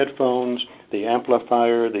 the headphones, the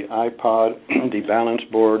amplifier, the iPod, the balance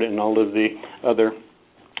board, and all of the other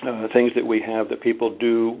things that we have that people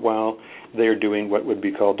do while they're doing what would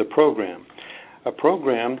be called the program. A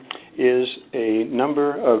program is a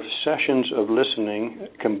number of sessions of listening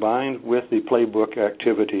combined with the playbook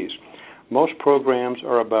activities. Most programs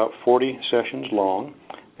are about 40 sessions long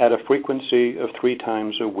at a frequency of 3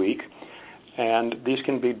 times a week, and these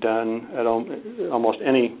can be done at almost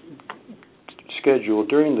any schedule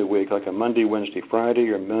during the week, like a Monday, Wednesday, Friday,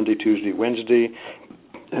 or Monday, Tuesday, Wednesday,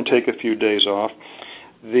 and take a few days off.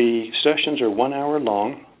 The sessions are 1 hour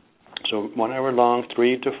long, so 1 hour long,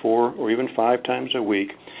 3 to 4, or even 5 times a week.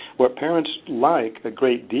 What parents like a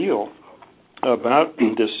great deal about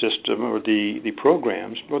this system, or the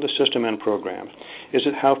programs, or the system and programs, is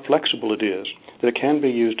how flexible it is, that it can be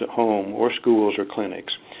used at home or schools or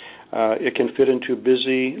clinics. It can fit into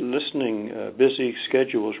busy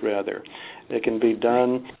schedules, rather. It can be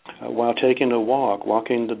done while taking a walk,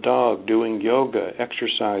 walking the dog, doing yoga,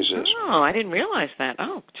 exercises. Oh, I didn't realize that.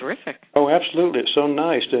 Oh, terrific. Oh, absolutely. It's so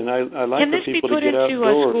nice, and I like for people to get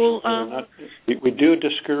outdoors. School, we do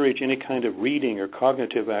discourage any kind of reading or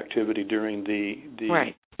cognitive activity during the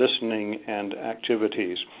right. listening and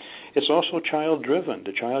activities. It's also child-driven.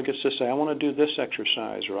 The child gets to say, I want to do this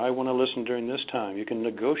exercise, or I want to listen during this time. You can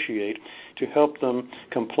negotiate to help them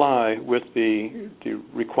comply with the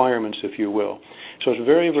requirements, if you will. So it's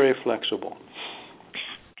very, very flexible.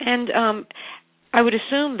 And I would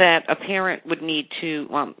assume that a parent would need to,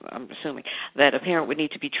 I'm assuming that a parent would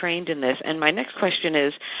need to be trained in this. And my next question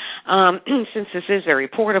is, since this is very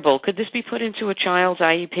portable, could this be put into a child's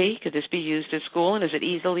IEP? Could this be used at school? And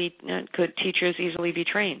could teachers easily be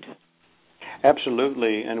trained?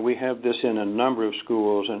 Absolutely, and we have this in a number of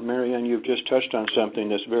schools. And Marianne, you've just touched on something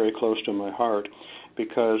that's very close to my heart,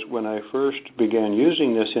 because when I first began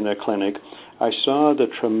using this in a clinic, I saw the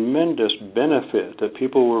tremendous benefit that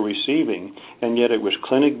people were receiving, and yet it was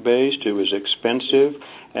clinic-based, it was expensive,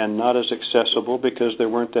 and not as accessible because there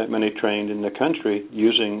weren't that many trained in the country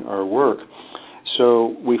using our work.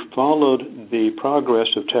 So we followed the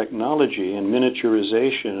progress of technology and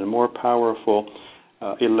miniaturization and more powerful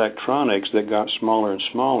electronics that got smaller and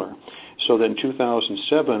smaller. So that in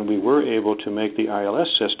 2007 we were able to make the ILS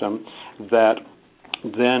system that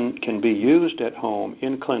then can be used at home,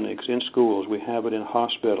 in clinics, in schools. We have it in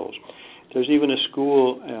hospitals. There's even a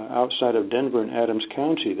school outside of Denver in Adams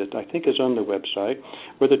County that I think is on the website,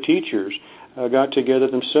 where the teachers got together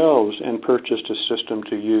themselves and purchased a system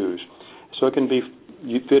to use. So it can be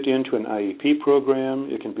fit into an IEP program,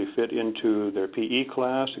 it can be fit into their PE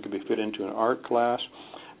class, it can be fit into an art class.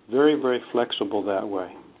 Very, very flexible that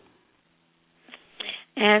way.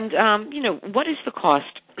 And, what is the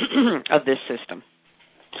cost of this system?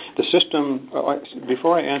 The system,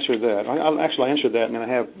 before I answer that, I'll actually answer that, and then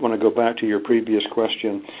I want to go back to your previous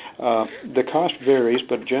question. The cost varies,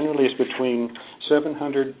 but generally it's between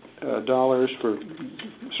 $700 for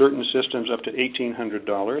certain systems up to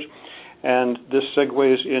 $1,800. And this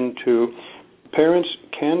segues into parents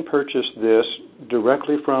can purchase this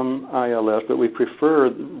directly from ILS, but we prefer,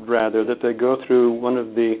 rather, that they go through one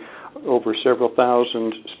of the over several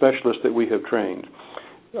thousand specialists that we have trained.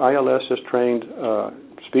 ILS has trained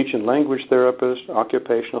speech and language therapists,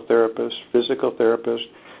 occupational therapists, physical therapists,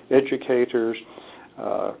 educators,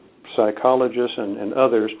 psychologists, and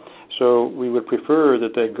others. So we would prefer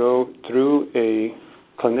that they go through a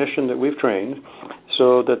clinician that we've trained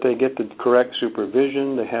so that they get the correct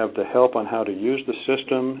supervision, they have the help on how to use the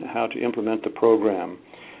system, how to implement the program.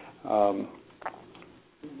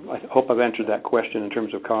 I hope I've answered that question in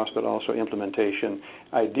terms of cost, but also implementation.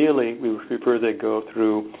 Ideally, we would prefer they go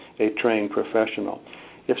through a trained professional.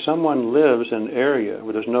 If someone lives in an area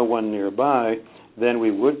where there's no one nearby, then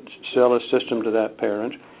we would sell a system to that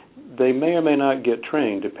parent. They may or may not get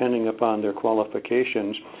trained, depending upon their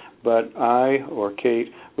qualifications, but I or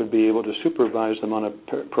Kate would be able to supervise them on a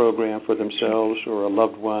program for themselves or a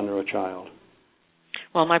loved one or a child.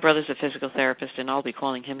 Well, my brother's a physical therapist, and I'll be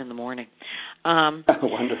calling him in the morning.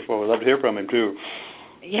 Wonderful. I'd love to hear from him, too.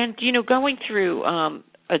 And, going through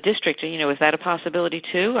a district, is that a possibility,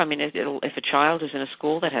 too? I mean, if a child is in a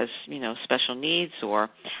school that has, special needs or,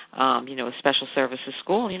 a special services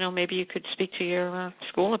school, maybe you could speak to your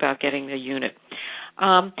school about getting a unit.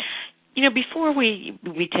 Before we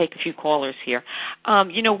take a few callers here,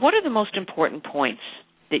 what are the most important points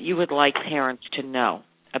that you would like parents to know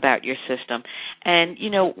about your system? And,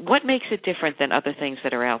 what makes it different than other things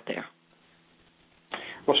that are out there?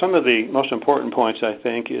 Well, some of the most important points, I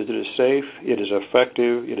think, is that it is safe, it is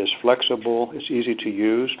effective, it is flexible, it's easy to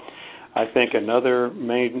use. I think another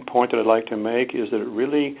main point that I'd like to make is that it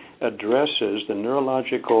really addresses the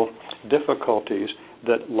neurological difficulties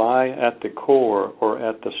that lie at the core or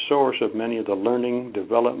at the source of many of the learning,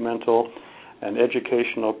 developmental, and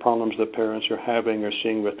educational problems that parents are having or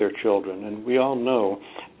seeing with their children. And we all know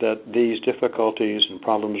that these difficulties and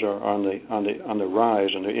problems are on the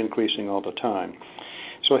rise, and they're increasing all the time.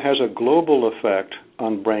 So it has a global effect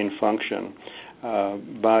on brain function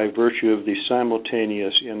by virtue of the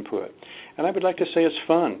simultaneous input. And I would like to say it's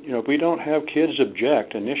fun. We don't have kids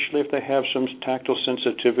object. Initially, if they have some tactile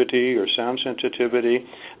sensitivity or sound sensitivity,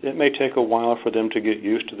 it may take a while for them to get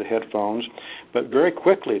used to the headphones. But very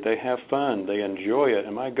quickly, they have fun. They enjoy it.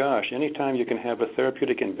 And my gosh, anytime you can have a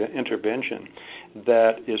therapeutic intervention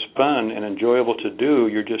that is fun and enjoyable to do,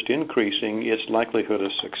 you're just increasing its likelihood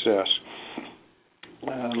of success.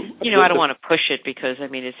 I don't want to push it because,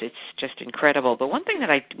 it's just incredible. But one thing that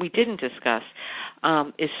we didn't discuss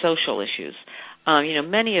is social issues.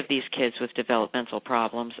 Many of these kids with developmental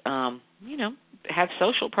problems, have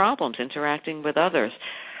social problems interacting with others.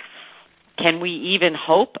 Can we even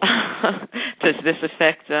hope? Does this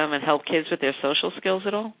affect and help kids with their social skills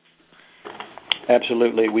at all?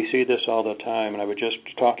 Absolutely. We see this all the time, and I was just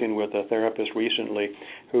talking with a therapist recently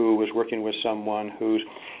who was working with someone whose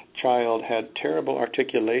child had terrible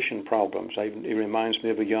articulation problems. It reminds me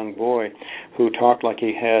of a young boy who talked like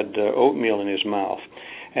he had oatmeal in his mouth,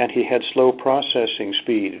 and he had slow processing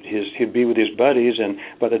speed. He'd be with his buddies, and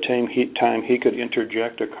by the time he could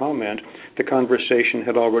interject a comment, the conversation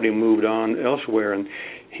had already moved on elsewhere, and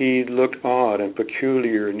he looked odd and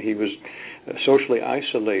peculiar, and he was socially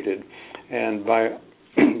isolated. And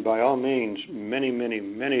by all means,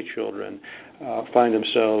 many children find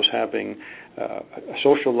themselves having a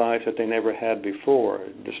social life that they never had before.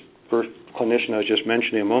 This first clinician I was just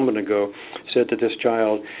mentioning a moment ago said that this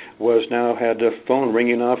child now had the phone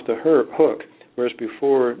ringing off the hook, whereas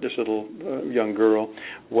before this little young girl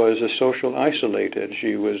was a social isolated.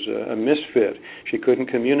 She was a misfit. She couldn't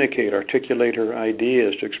communicate, articulate her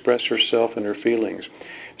ideas, to express herself and her feelings.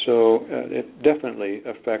 So it definitely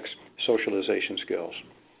affects socialization skills.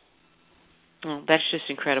 Oh, that's just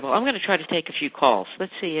incredible. I'm going to try to take a few calls.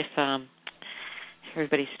 Let's see if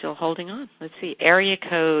everybody's still holding on. Let's see. Area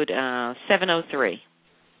code 703.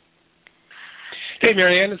 Hey,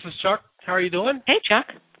 Marianne, this is Chuck. How are you doing? Hey, Chuck.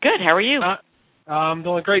 Good. How are you? I'm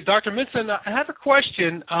doing great. Dr. Minson, I have a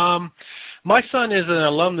question. My son is an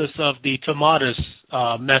alumnus of the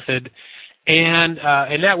Tomatis method, and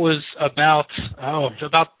that was about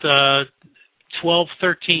 12,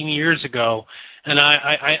 13 years ago. And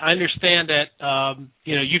I understand that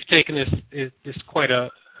you've taken this quite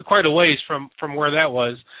a ways from where that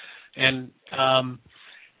was, and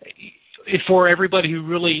for everybody who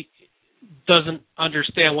really doesn't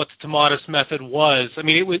understand what the Tomatis method was,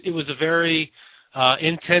 it was a very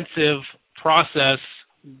intensive process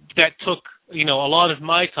that took a lot of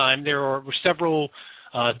my time. There were several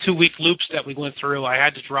 2-week loops that we went through. I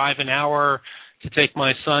had to drive an hour to take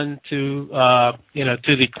my son to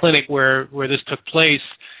the clinic where this took place,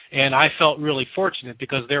 and I felt really fortunate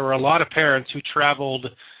because there were a lot of parents who traveled,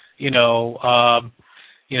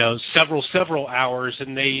 several hours,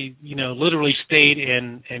 and they, literally stayed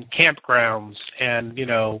in campgrounds and,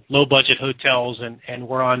 low budget hotels and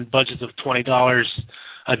were on budgets of $20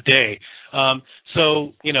 a day.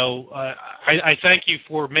 So I thank you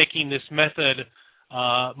for making this method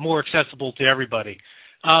more accessible to everybody.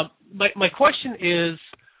 My question is,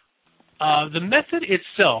 the method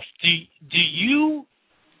itself.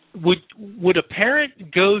 Would a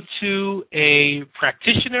parent go to a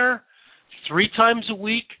practitioner 3 times a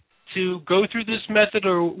week to go through this method,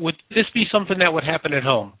 or would this be something that would happen at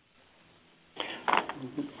home?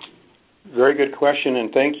 Very good question,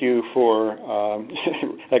 and thank you for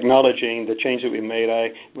acknowledging the change that we made.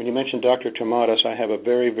 When you mentioned Dr. Tomatis, I have a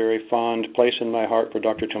very, very fond place in my heart for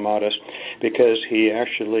Dr. Tomatis because he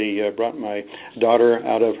actually brought my daughter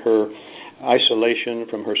out of her isolation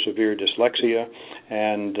from her severe dyslexia,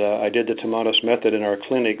 and I did the Tomatis method in our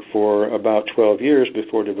clinic for about 12 years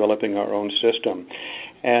before developing our own system.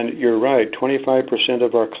 And you're right, 25%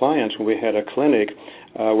 of our clients when we had a clinic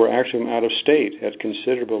were actually out of state at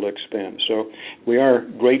considerable expense. So we are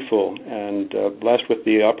grateful and blessed with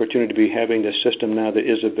the opportunity to be having this system now that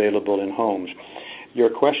is available in homes. Your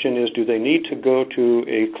question is, do they need to go to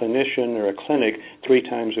a clinician or a clinic 3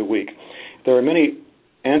 times a week? There are many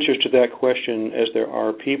answers to that question as there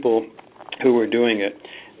are people who are doing it.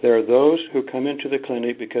 There are those who come into the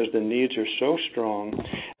clinic because the needs are so strong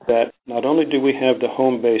that not only do we have the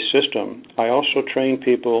home-based system, I also train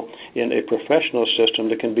people in a professional system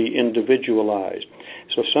that can be individualized.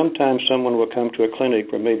 So sometimes someone will come to a clinic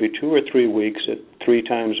for maybe 2 or 3 weeks, at 3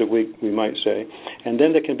 times a week, we might say, and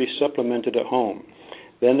then they can be supplemented at home.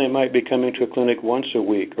 Then they might be coming to a clinic once a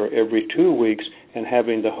week or every 2 weeks and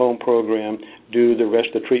having the home program do the rest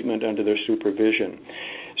of the treatment under their supervision.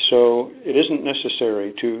 So it isn't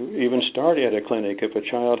necessary to even start at a clinic if a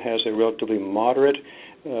child has a relatively moderate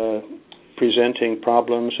presenting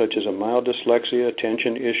problems such as a mild dyslexia,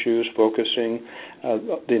 attention issues, focusing.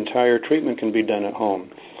 The entire treatment can be done at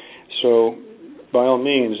home. So by all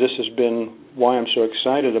means, this has been why I'm so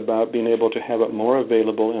excited about being able to have it more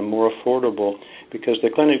available and more affordable, because the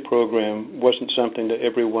clinic program wasn't something that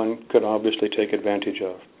everyone could obviously take advantage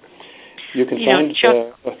of. You can find...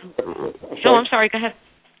 I'm sorry, go ahead.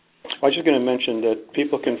 I was just going to mention that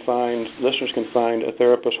listeners can find a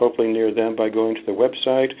therapist hopefully near them by going to the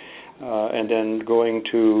website. and then going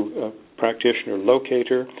to a practitioner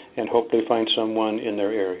locator and hopefully find someone in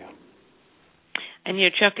their area. And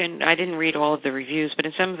Chuck, and I didn't read all of the reviews, but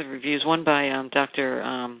in some of the reviews, one by Dr.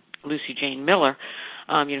 Lucy Jane Miller,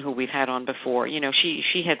 who we've had on before,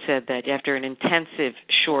 she had said that after an intensive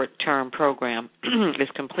short-term program is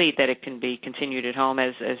complete, that it can be continued at home,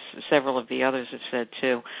 as several of the others have said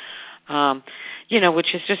too. Which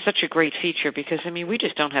is just such a great feature because we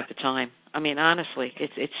just don't have the time. Honestly,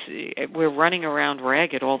 we're running around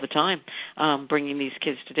ragged all the time, bringing these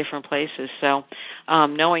kids to different places. So,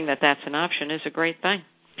 knowing that that's an option is a great thing.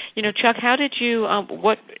 Chuck, how did you?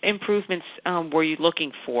 What improvements were you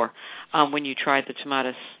looking for when you tried the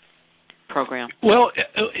Tomatis program? Well,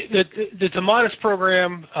 the Tomatis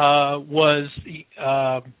program was.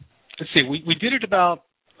 Let's see, we did it about.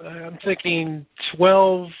 I'm thinking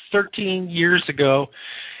 12, 13 years ago,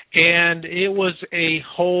 and it was a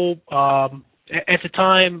whole, at the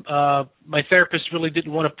time, my therapist really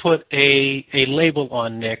didn't want to put a label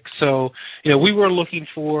on Nick. So, we were looking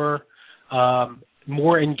for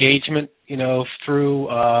more engagement, through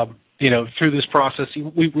this process.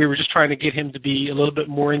 We were just trying to get him to be a little bit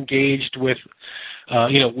more engaged with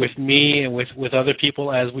me and with other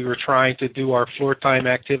people as we were trying to do our floor time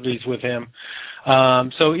activities with him.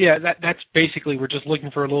 That's basically, we're just looking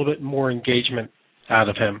for a little bit more engagement out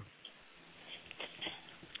of him.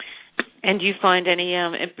 And do you find any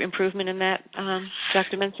improvement in that,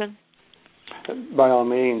 Dr. Minson? By all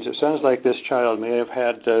means. It sounds like this child may have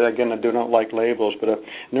had, again, I do not like labels, but a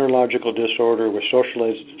neurological disorder where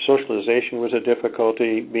socialization was a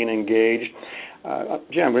difficulty, being engaged.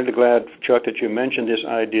 I'm really glad, Chuck, that you mentioned this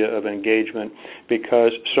idea of engagement,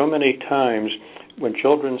 because so many times when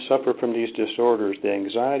children suffer from these disorders, the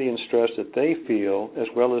anxiety and stress that they feel, as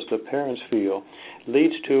well as the parents feel,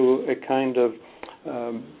 leads to a kind of,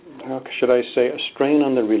 how should I say, a strain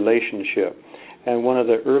on the relationship. And one of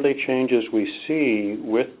the early changes we see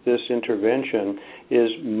with this intervention is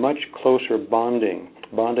much closer bonding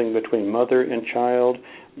between mother and child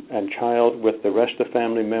with the rest of the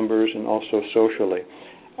family members, and also socially.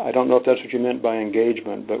 I don't know if that's what you meant by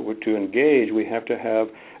engagement, but to engage, we have to have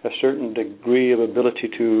a certain degree of ability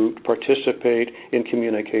to participate in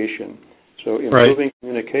communication. So improving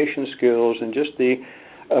communication skills and just the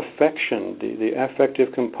affection, the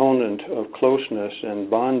affective component of closeness and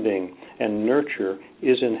bonding and nurture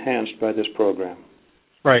is enhanced by this program.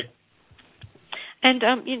 Right. And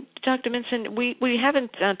Dr. Minson, we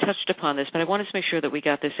haven't touched upon this, but I wanted to make sure that we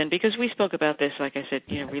got this in because we spoke about this, like I said,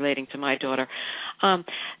 relating to my daughter.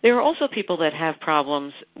 There are also people that have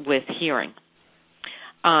problems with hearing.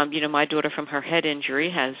 My daughter, from her head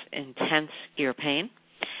injury, has intense ear pain,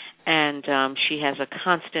 and she has a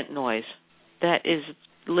constant noise that is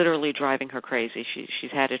literally driving her crazy.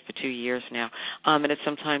 She's had it for 2 years now, and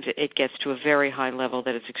sometimes it gets to a very high level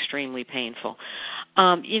that it's extremely painful.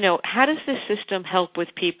 How does this system help with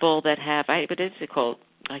people that have, what is it called?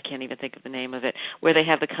 I can't even think of the name of it, where they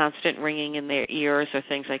have the constant ringing in their ears or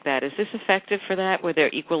things like that. Is this effective for that, where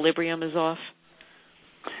their equilibrium is off?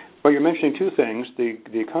 Well, you're mentioning two things.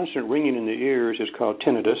 The constant ringing in the ears is called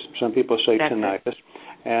tinnitus. Some people say tinnitus.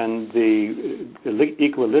 And the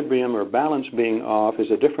equilibrium or balance being off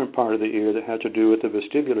is a different part of the ear that has to do with the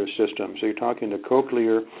vestibular system. So you're talking the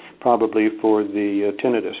cochlear probably for the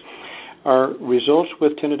tinnitus. Our results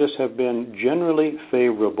with tinnitus have been generally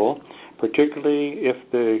favorable, particularly if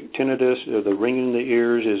the tinnitus, or the ringing in the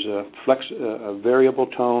ears, is a variable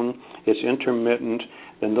tone, it's intermittent,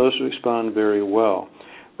 then those respond very well.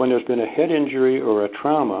 When there's been a head injury or a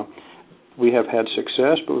trauma, we have had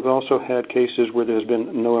success, but we've also had cases where there's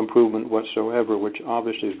been no improvement whatsoever, which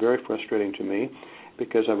obviously is very frustrating to me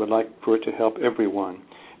because I would like for it to help everyone.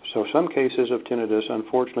 So some cases of tinnitus,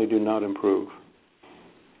 unfortunately, do not improve.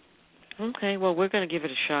 Okay, well, we're going to give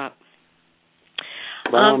it a shot.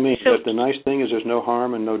 By all means, but the nice thing is there's no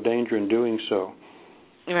harm and no danger in doing so.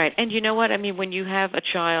 Right, and you know what? When you have a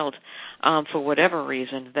child, for whatever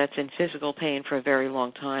reason, that's in physical pain for a very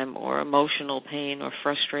long time, or emotional pain, or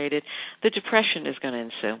frustrated, the depression is going to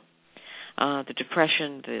ensue. The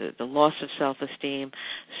depression, the loss of self-esteem.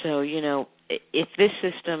 So, if this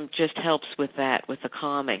system just helps with that, with the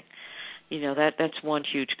calming, that's one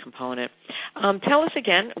huge component. Tell us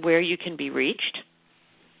again where you can be reached.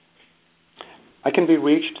 I can be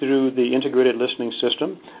reached through the Integrated Listening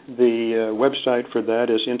System. The website for that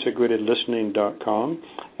is integratedlistening.com,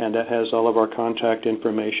 and that has all of our contact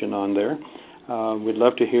information on there. We'd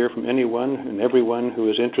love to hear from anyone and everyone who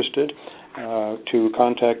is interested to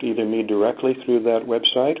contact either me directly through that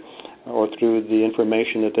website or through the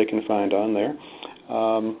information that they can find on there.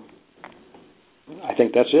 I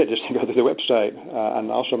think that's it. Just go to the website.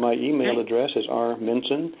 And also my email address is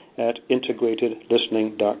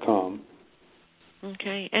rminson@integratedlistening.com.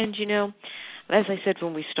 Okay. And, as I said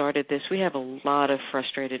when we started this, we have a lot of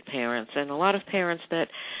frustrated parents and a lot of parents that,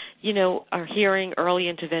 are hearing early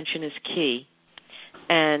intervention is key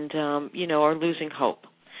and, are losing hope.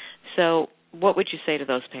 So what would you say to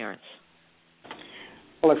those parents?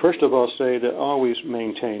 Well, I first of all say that always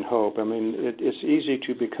maintain hope. I mean, it's easy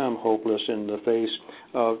to become hopeless in the face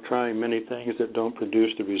of trying many things that don't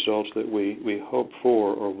produce the results that we hope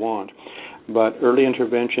for or want. But early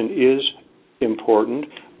intervention is important.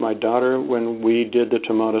 My daughter, when we did the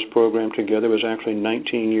Tomatis program together, was actually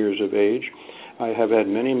 19 years of age. I have had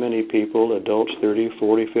many, many people, adults 30,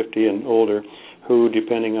 40, 50, and older, who,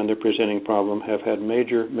 depending on their presenting problem, have had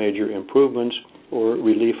major, major improvements or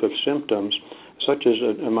relief of symptoms, such as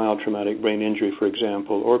a mild traumatic brain injury, for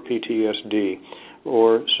example, or PTSD,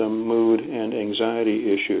 or some mood and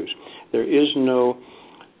anxiety issues. There is no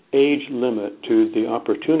age limit to the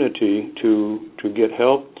opportunity to get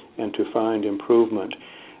help and to find improvement.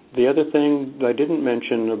 The other thing that I didn't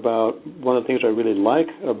mention about one of the things I really like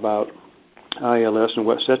about ILS and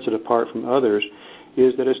what sets it apart from others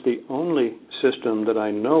is that it's the only system that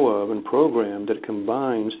I know of and program that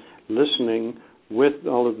combines listening with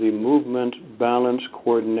all of the movement, balance,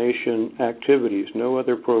 coordination activities. No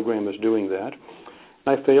other program is doing that.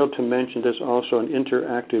 I failed to mention there's also an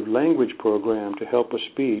interactive language program to help with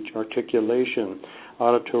speech, articulation,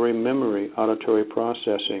 auditory memory, auditory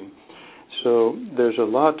processing. So there's a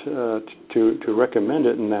lot to recommend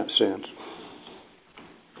it in that sense.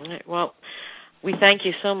 All right. Well, we thank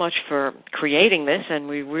you so much for creating this, and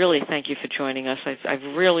we really thank you for joining us. I've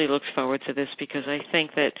really looked forward to this because I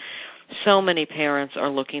think that so many parents are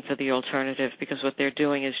looking for the alternative because what they're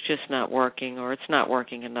doing is just not working or it's not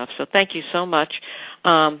working enough. So thank you so much,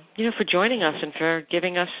 for joining us and for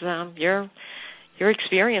giving us your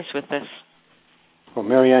experience with this. Well,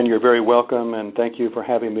 Marianne, you're very welcome, and thank you for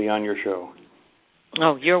having me on your show.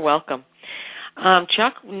 Oh, you're welcome.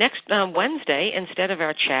 Chuck, next Wednesday, instead of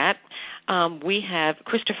our chat, we have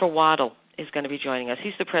Christopher Waddle is going to be joining us.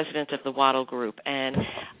 He's the president of the Waddle Group, and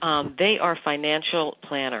they are financial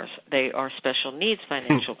planners. They are special needs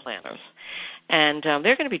financial planners. And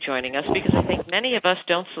they're going to be joining us because I think many of us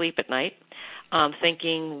don't sleep at night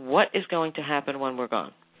thinking, what is going to happen when we're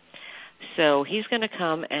gone? So he's going to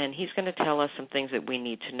come and he's going to tell us some things that we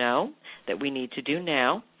need to know, that we need to do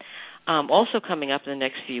now. Also coming up in the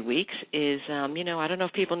next few weeks is, I don't know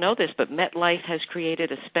if people know this, but MetLife has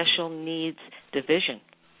created a special needs division.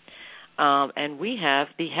 And we have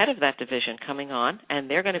the head of that division coming on, and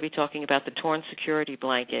they're going to be talking about the torn security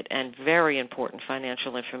blanket and very important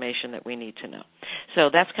financial information that we need to know. So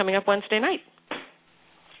that's coming up Wednesday night.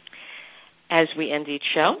 As we end each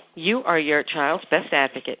show, you are your child's best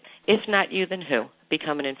advocate. If not you, then who?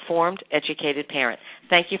 Become an informed, educated parent.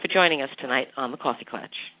 Thank you for joining us tonight on The Coffee Klatch.